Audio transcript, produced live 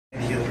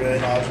really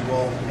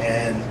knowledgeable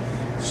and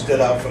stood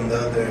out from the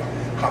other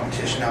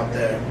competition out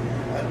there.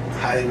 I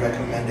highly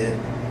recommend it.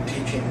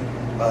 Teaching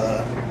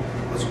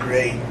was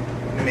great.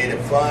 It made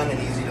it fun and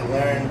easy to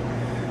learn,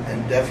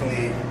 and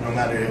definitely, no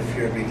matter if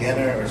you're a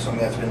beginner or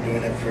somebody that's been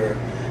doing it for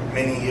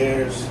many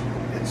years,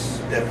 it's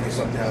definitely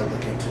something I would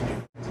look into do.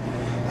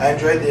 I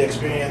enjoyed the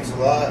experience a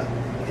lot.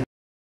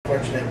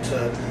 Fortunate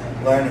to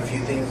learn a few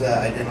things that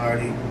I didn't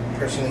already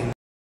personally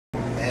know,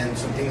 and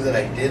some things that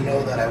I did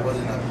know that I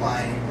wasn't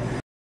applying.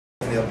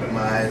 It opened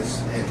my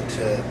eyes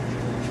into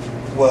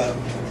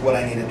what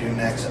I need to do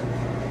next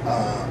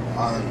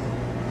on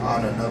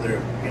another,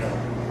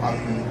 on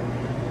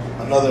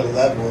another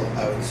level,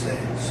 I would say.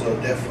 So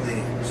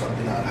definitely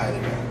something I would highly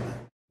recommend.